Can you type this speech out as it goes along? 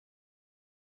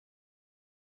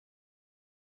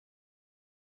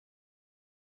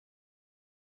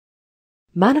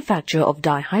Manufacture of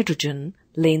dihydrogen,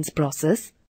 Lane's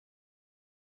process.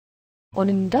 On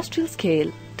an industrial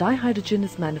scale, dihydrogen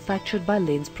is manufactured by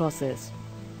Lane's process.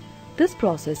 This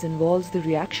process involves the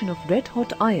reaction of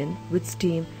red-hot iron with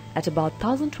steam at about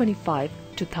 1025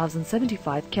 to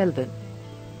 1075 Kelvin.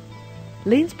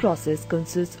 Lane's process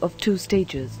consists of two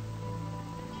stages,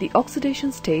 the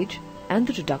oxidation stage and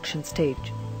the reduction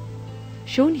stage.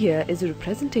 Shown here is a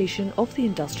representation of the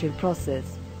industrial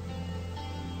process.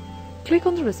 Click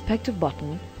on the respective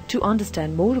button to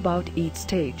understand more about each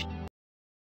stage.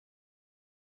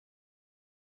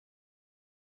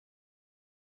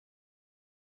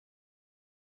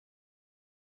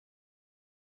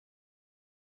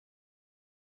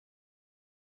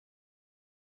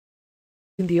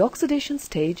 In the oxidation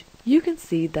stage, you can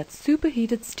see that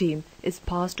superheated steam is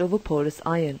passed over porous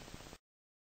iron.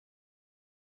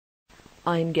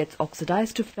 Iron gets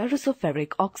oxidized to ferrous or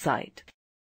ferric oxide,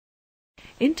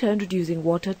 in turn reducing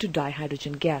water to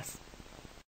dihydrogen gas.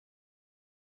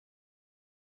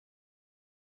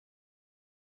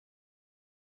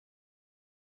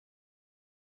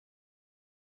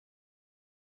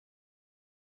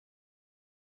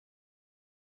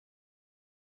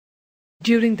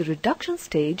 During the reduction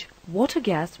stage, water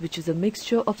gas, which is a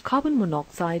mixture of carbon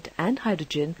monoxide and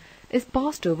hydrogen, is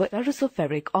passed over ferrous or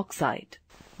ferric oxide,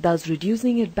 thus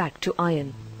reducing it back to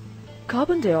iron.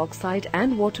 Carbon dioxide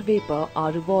and water vapor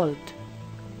are evolved.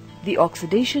 The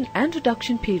oxidation and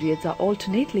reduction periods are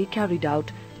alternately carried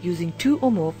out using two or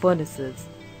more furnaces.